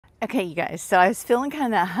Okay, you guys, so I was feeling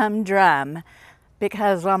kind of humdrum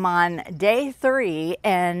because I'm on day 3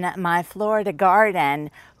 in my Florida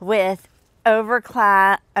garden with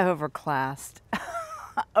overcast,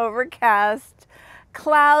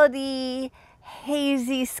 cloudy,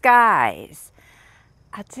 hazy skies.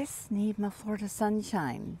 I just need my Florida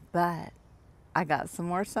sunshine, but I got some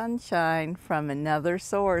more sunshine from another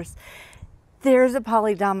source. There's a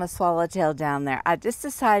Polydamas Swallowtail down there. I just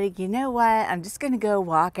decided, you know what? I'm just going to go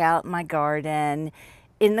walk out in my garden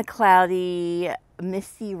in the cloudy,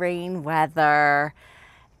 misty rain weather.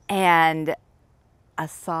 And I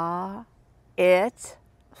saw it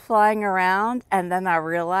flying around, and then I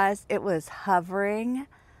realized it was hovering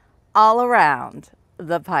all around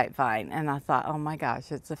the pipevine. And I thought, oh my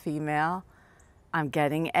gosh, it's a female. I'm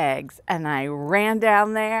getting eggs. And I ran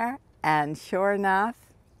down there, and sure enough,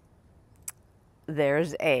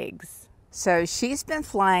 there's eggs. So she's been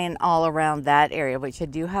flying all around that area, which I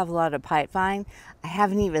do have a lot of pipevine. I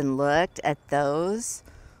haven't even looked at those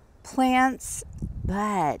plants,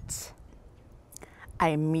 but I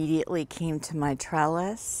immediately came to my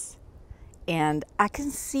trellis and I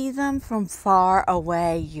can see them from far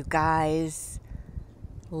away, you guys.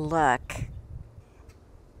 Look,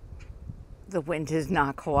 the wind is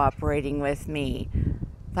not cooperating with me.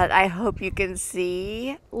 But I hope you can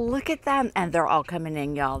see. Look at them. And they're all coming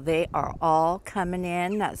in, y'all. They are all coming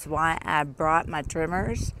in. That's why I brought my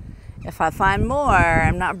trimmers. If I find more,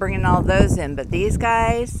 I'm not bringing all those in. But these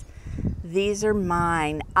guys, these are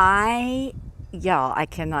mine. Y'all, I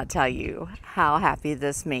cannot tell you how happy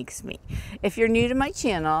this makes me. If you're new to my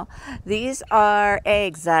channel, these are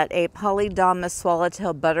eggs that a Polydamas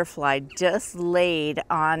Swallowtail butterfly just laid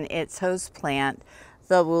on its host plant,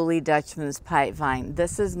 the Woolly Dutchman's pipevine.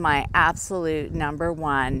 This is my absolute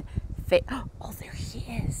 #1 oh, there he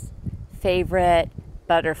is. Favorite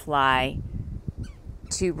butterfly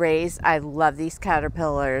to raise. I love these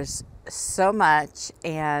caterpillars so much,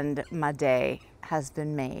 and my day has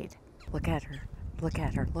been made. Look at her. Look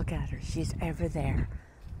at her. Look at her. She's over there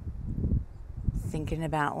thinking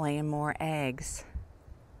about laying more eggs.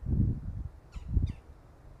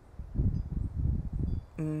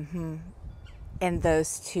 And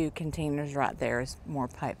those 2 containers right there is more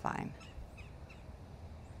pipevine.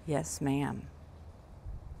 Yes, ma'am.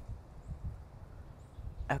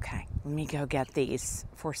 Okay, let me go get these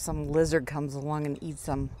before some lizard comes along and eats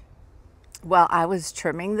them. While I was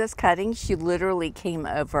trimming this cutting, she literally came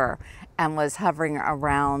over and was hovering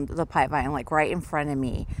around the pipevine, like right in front of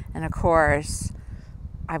me. And of course,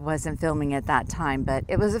 I wasn't filming at that time, but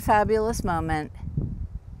it was a fabulous moment.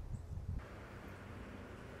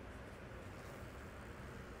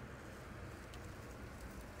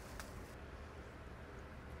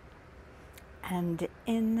 And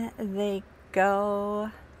in they go.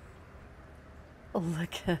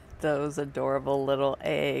 Look at those adorable little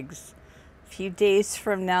eggs. A few days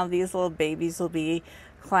from now, these little babies will be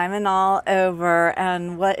climbing all over.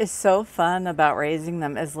 And what is so fun about raising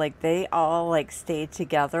them is like they all like stay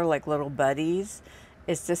together like little buddies.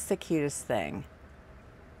 It's just the cutest thing.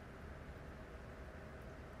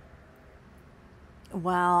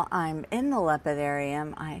 While I'm in the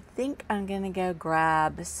Lepidarium, I think I'm going to go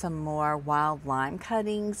grab some more wild lime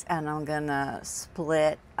cuttings, and I'm going to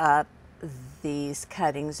split up these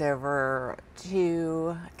cuttings over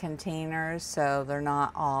 2 containers so they're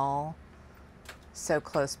not all so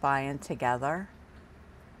close by and together.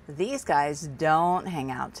 These guys don't hang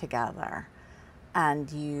out together.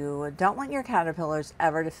 And you don't want your caterpillars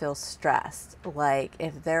ever to feel stressed. Like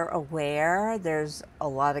if they're aware there's a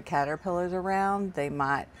lot of caterpillars around, they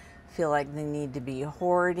might feel like they need to be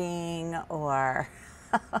hoarding or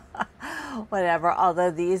whatever.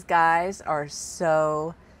 Although these guys are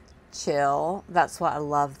so chill. That's why I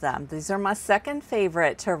love them. These are my 2nd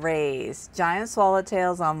favorite to raise. Giant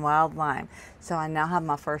Swallowtails on wild lime. So I now have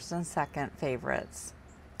my 1st and 2nd favorites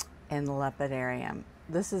in the Lepidarium.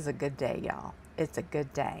 This is a good day, y'all. It's a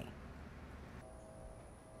good day.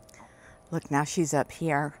 Look, now she's up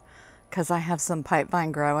here because I have some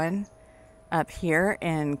pipevine growing up here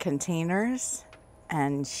in containers,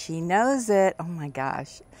 and she knows it. Oh my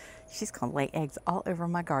gosh, she's gonna lay eggs all over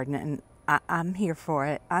my garden, and I'm here for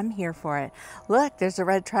it. I'm here for it. Look, there's a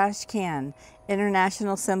red trash can.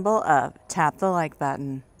 International symbol of tap the like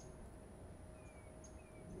button.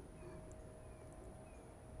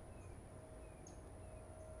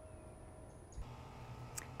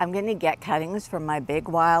 I'm going to get cuttings from my big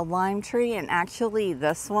wild lime tree, and actually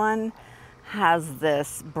this one has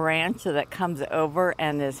this branch that comes over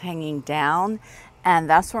and is hanging down, and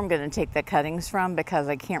that's where I'm going to take the cuttings from because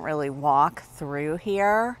I can't really walk through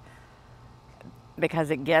here because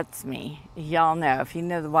it gets me. Y'all know, if you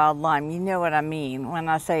know the wild lime, you know what I mean when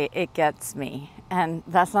I say it gets me. And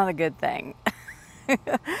that's not a good thing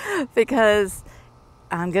because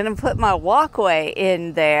I'm gonna put my walkway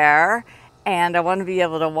in there and I want to be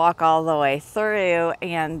able to walk all the way through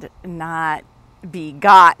and not be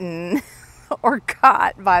gotten or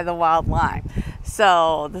caught by the wild lime.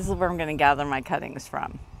 So this is where I'm gonna gather my cuttings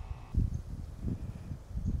from.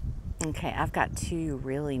 Okay, I've got 2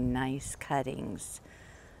 really nice cuttings.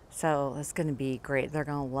 So it's gonna be great. They're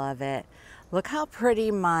gonna love it. Look how pretty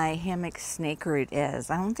my hammock snake root is.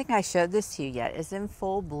 I don't think I showed this to you yet. It's in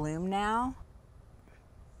full bloom now.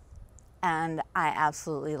 And I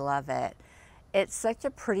absolutely love it. It's such a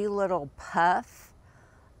pretty little puff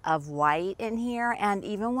of white in here. And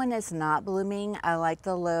even when it's not blooming, I like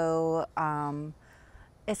the low,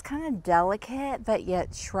 it's kind of delicate, but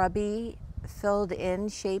yet shrubby, filled in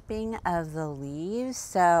shaping of the leaves.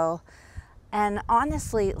 So, and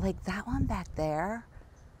honestly, like that one back there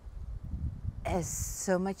is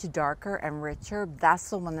so much darker and richer. That's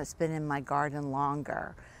the one that's been in my garden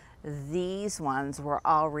longer. These ones were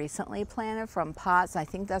all recently planted from pots. I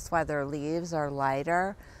think that's why their leaves are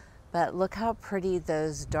lighter. But look how pretty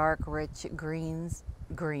those dark, rich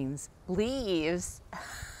leaves.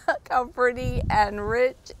 Look how pretty and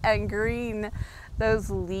rich and green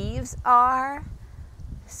those leaves are.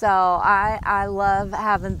 So I love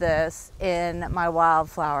having this in my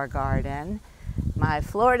wildflower garden, my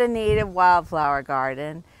Florida native wildflower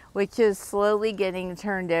garden, which is slowly getting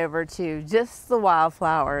turned over to just the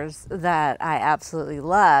wildflowers that I absolutely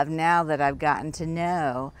love now that I've gotten to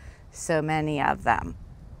know so many of them.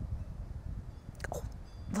 Oh,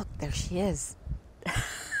 look, there she is.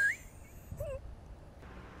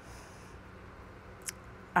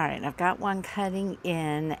 All right, I've got one cutting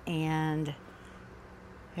in and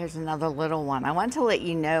here's another little one. I want to let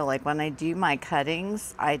you know, like when I do my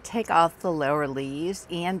cuttings, I take off the lower leaves,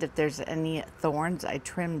 and if there's any thorns, I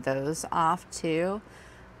trim those off too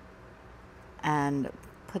and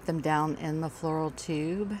put them down in the floral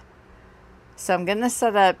tube. So I'm gonna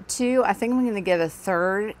set up 2, I think I'm gonna get a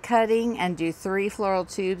 3rd cutting and do 3 floral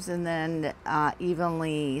tubes and then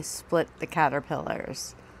evenly split the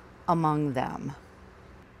caterpillars among them.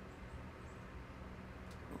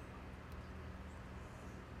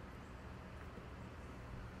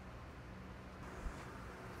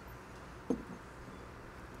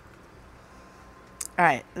 All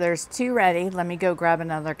right, there's 2 ready. Let me go grab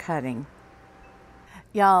another cutting.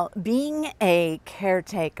 Y'all, being a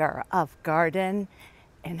caretaker of garden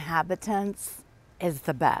inhabitants is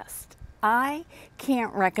the best. I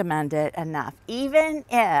can't recommend it enough. Even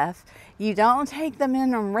if you don't take them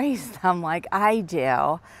in and raise them like I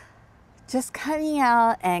do, just cutting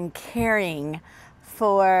out and caring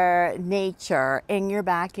for nature in your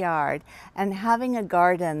backyard and having a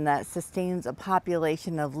garden that sustains a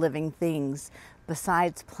population of living things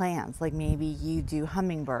besides plants, like maybe you do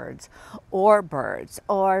hummingbirds or birds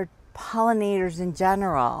or pollinators in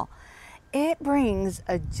general. It brings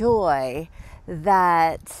a joy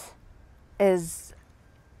that is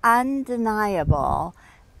undeniable,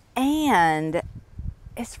 and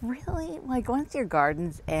it's really like once your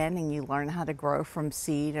garden's in and you learn how to grow from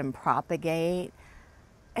seed and propagate,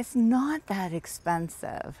 it's not that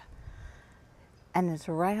expensive. And it's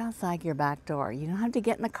right outside your back door. You don't have to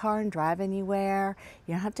get in the car and drive anywhere.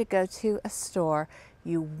 You don't have to go to a store.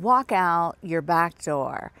 You walk out your back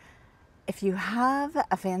door. If you have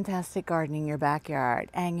a fantastic garden in your backyard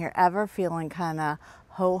and you're ever feeling kind of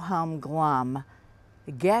ho-hum glum,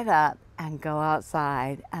 get up and go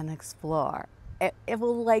outside and explore. It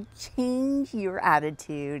will like change your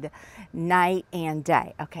attitude night and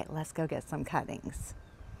day. Okay, let's go get some cuttings.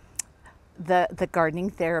 The gardening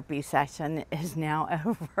therapy session is now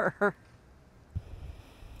over.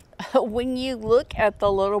 When you look at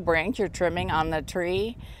the little branch you're trimming on the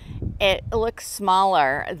tree, it looks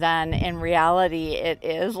smaller than in reality it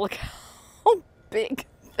is. Look how big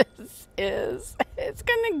this is. It's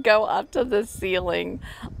gonna go up to the ceiling.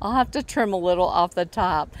 I'll have to trim a little off the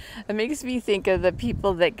top. It makes me think of the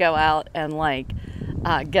people that go out and like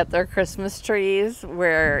get their Christmas trees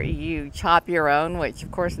where you chop your own, which of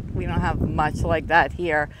course we don't have much like that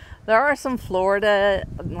here. There are some Florida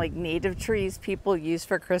like native trees people use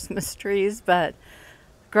for Christmas trees, but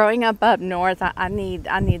growing up north, I need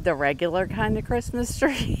the regular kind of Christmas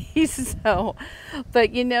trees. So,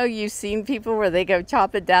 but you know, you've seen people where they go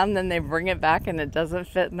chop it down, then they bring it back and it doesn't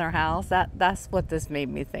fit in their house. That's what this made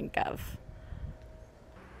me think of.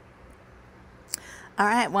 All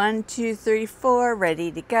right, 1, 2, 3, 4,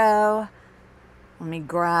 ready to go. Let me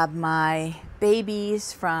grab my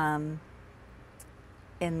babies from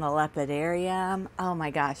in the Lepidarium. Oh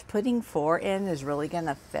my gosh, putting 4 in is really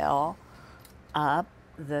gonna fill up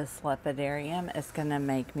this Lepidarium. It's gonna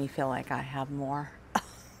make me feel like I have more.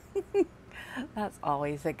 That's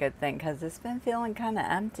always a good thing because it's been feeling kind of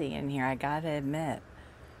empty in here, I gotta admit.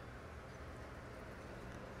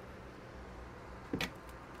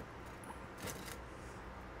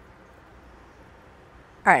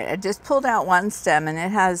 All right, I just pulled out one stem and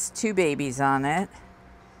it has 2 babies on it.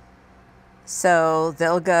 So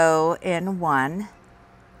they'll go in one,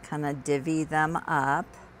 kind of divvy them up.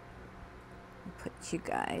 Put you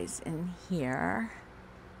guys in here.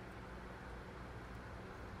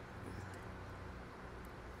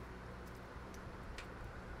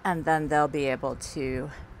 And then they'll be able to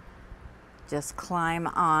just climb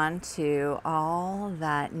onto all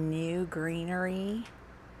that new greenery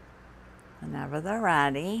whenever they're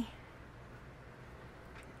ready.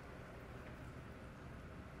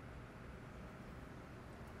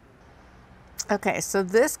 Okay, so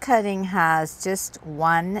this cutting has just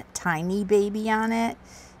 1 tiny baby on it.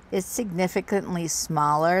 It's significantly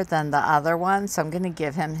smaller than the other one, so I'm going to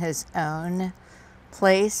give him his own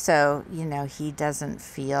place so, you know, he doesn't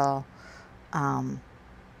feel, I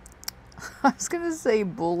was going to say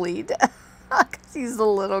bullied. Because he's a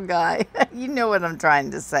little guy. You know what I'm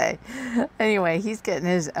trying to say. Anyway, he's getting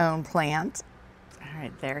his own plant. All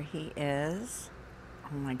right, there he is.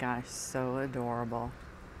 Oh my gosh, so adorable.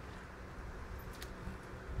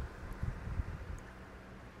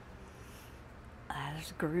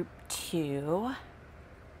 There's group 2.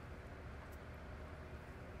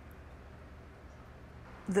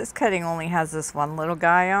 This cutting only has this one little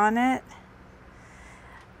guy on it.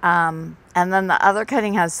 And then the other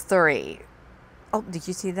cutting has 3. Oh, did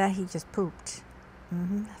you see that? He just pooped.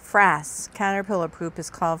 Frass. Caterpillar poop is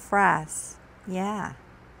called frass. Yeah.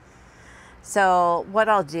 So what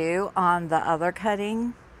I'll do on the other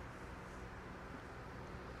cutting,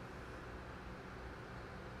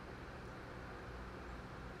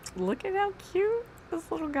 look at how cute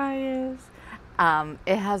this little guy is.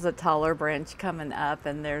 It has a taller branch coming up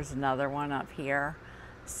and there's another one up here.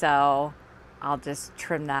 So I'll just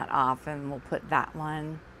trim that off and we'll put that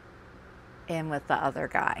one in with the other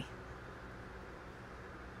guy.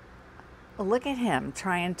 Look at him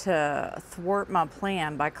trying to thwart my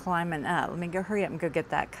plan by climbing up. Let me go hurry up and go get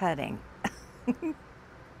that cutting.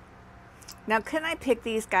 Now, could I pick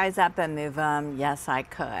these guys up and move them? Yes, I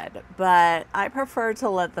could, but I prefer to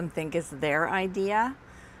let them think it's their idea.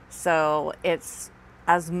 So it's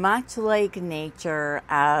as much like nature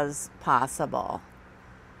as possible.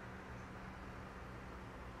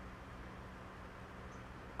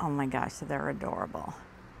 Oh my gosh, they're adorable.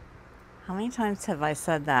 How many times have I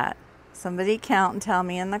said that? Somebody count and tell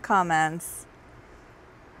me in the comments.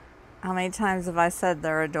 How many times have I said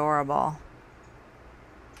they're adorable?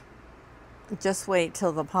 Just wait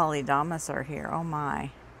till the Polydamas are here. Oh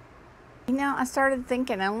my. You know, I started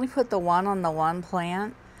thinking I only put the 1 on the 1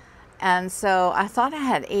 plant. And so I thought I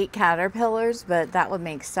had 8 caterpillars, but that would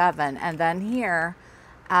make 7. And then here,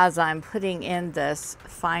 as I'm putting in this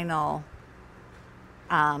final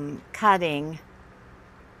cutting,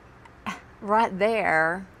 right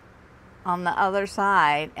there on the other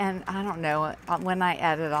side, and I don't know, when I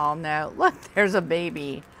edit I'll know, look, there's a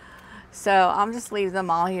baby. So I'll just leave them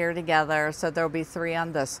all here together. So there'll be 3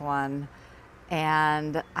 on this one.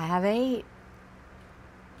 And I have 8.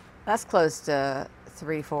 That's close to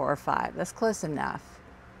 3, 4, or 5. That's close enough.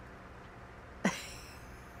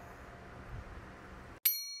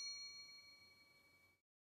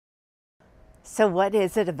 So what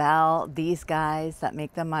is it about these guys that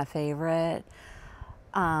make them my favorite?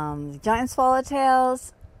 Giant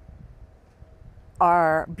swallowtails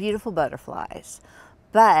are beautiful butterflies.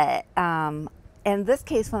 But in this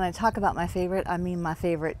case, when I talk about my favorite, I mean my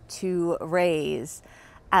favorite to raise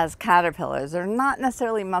as caterpillars. They're not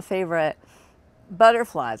necessarily my favorite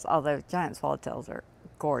butterflies, although giant swallowtails are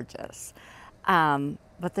gorgeous.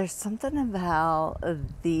 But there's something about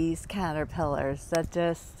these caterpillars that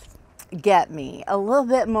just get me a little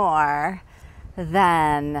bit more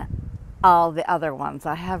than all the other ones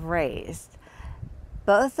I have raised.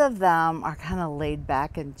 Both of them are kind of laid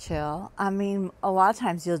back and chill. I mean, a lot of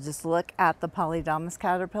times you'll just look at the Polydamas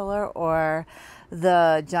caterpillar or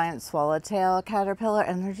the giant swallowtail caterpillar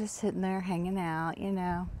and they're just sitting there hanging out, you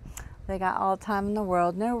know. They got all the time in the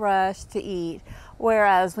world, no rush to eat.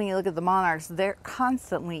 Whereas when you look at the monarchs, they're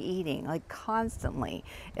constantly eating, like constantly.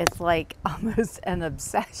 It's like almost an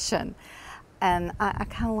obsession. and I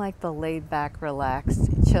kind of like the laid back,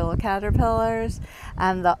 relaxed, chill caterpillars.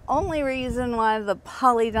 And the only reason why the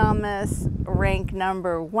Polydamas rank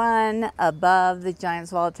 #1 above the giant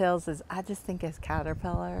swallowtails is I just think as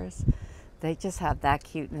caterpillars, they just have that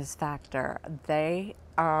cuteness factor. They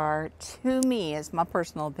are, to me, it's my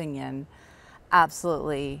personal opinion,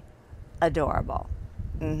 absolutely adorable.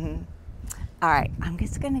 All right, I'm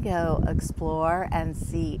just gonna go explore and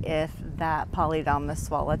see if that Polydamas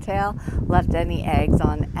swallowtail left any eggs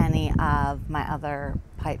on any of my other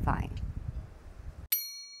pipevine.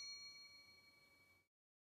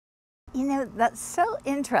 You know, that's so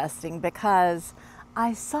interesting because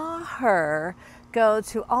I saw her go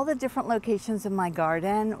to all the different locations in my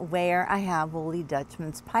garden where I have Woolly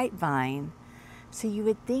Dutchman's pipevine. So you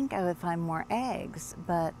would think I would find more eggs,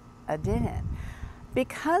 but I didn't.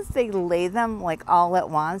 Because they lay them like all at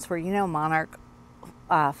once, where, you know, monarch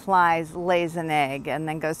flies, lays an egg and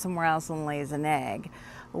then goes somewhere else and lays an egg,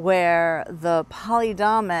 where the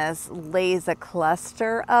Polydamas lays a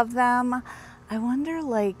cluster of them. I wonder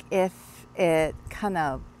like if it kind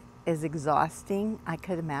of is exhausting, I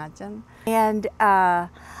could imagine. And I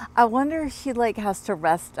wonder if she like has to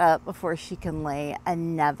rest up before she can lay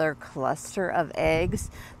another cluster of eggs,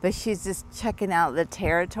 but she's just checking out the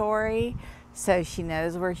territory so she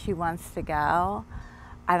knows where she wants to go.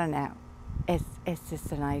 I don't know. It's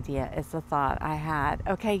just an idea. It's a thought I had.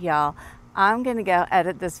 Okay, y'all, I'm gonna go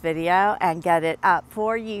edit this video and get it up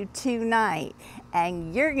for you tonight.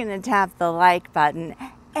 And you're gonna tap the like button.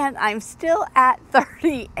 And I'm still at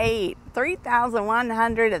 38,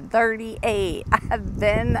 3,138. I have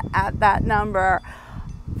been at that number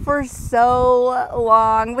for so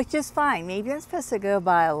long, which is fine. Maybe I'm supposed to go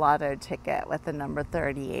buy a lotto ticket with the number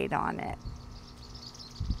 38 on it.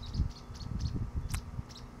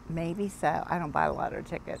 Maybe so. I don't buy lotto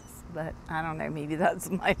tickets, but I don't know. Maybe that's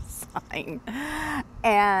my sign.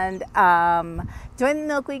 And join the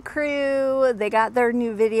Milkweed crew. They got their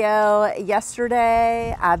new video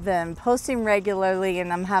yesterday. I've been posting regularly,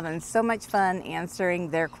 and I'm having so much fun answering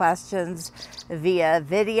their questions via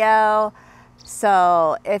video.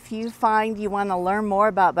 So if you find you want to learn more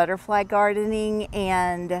about butterfly gardening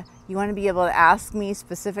and you want to be able to ask me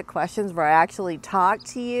specific questions where I actually talk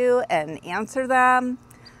to you and answer them,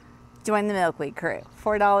 join the Milkweed crew.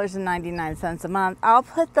 $4.99 a month. I'll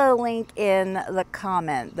put the link in the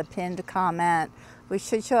comment, the pinned comment, which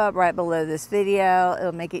should show up right below this video.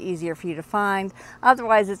 It'll make it easier for you to find.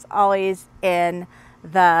 Otherwise, it's always in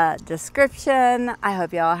the description. I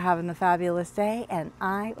hope y'all are having a fabulous day, and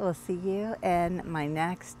I will see you in my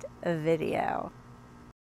next video.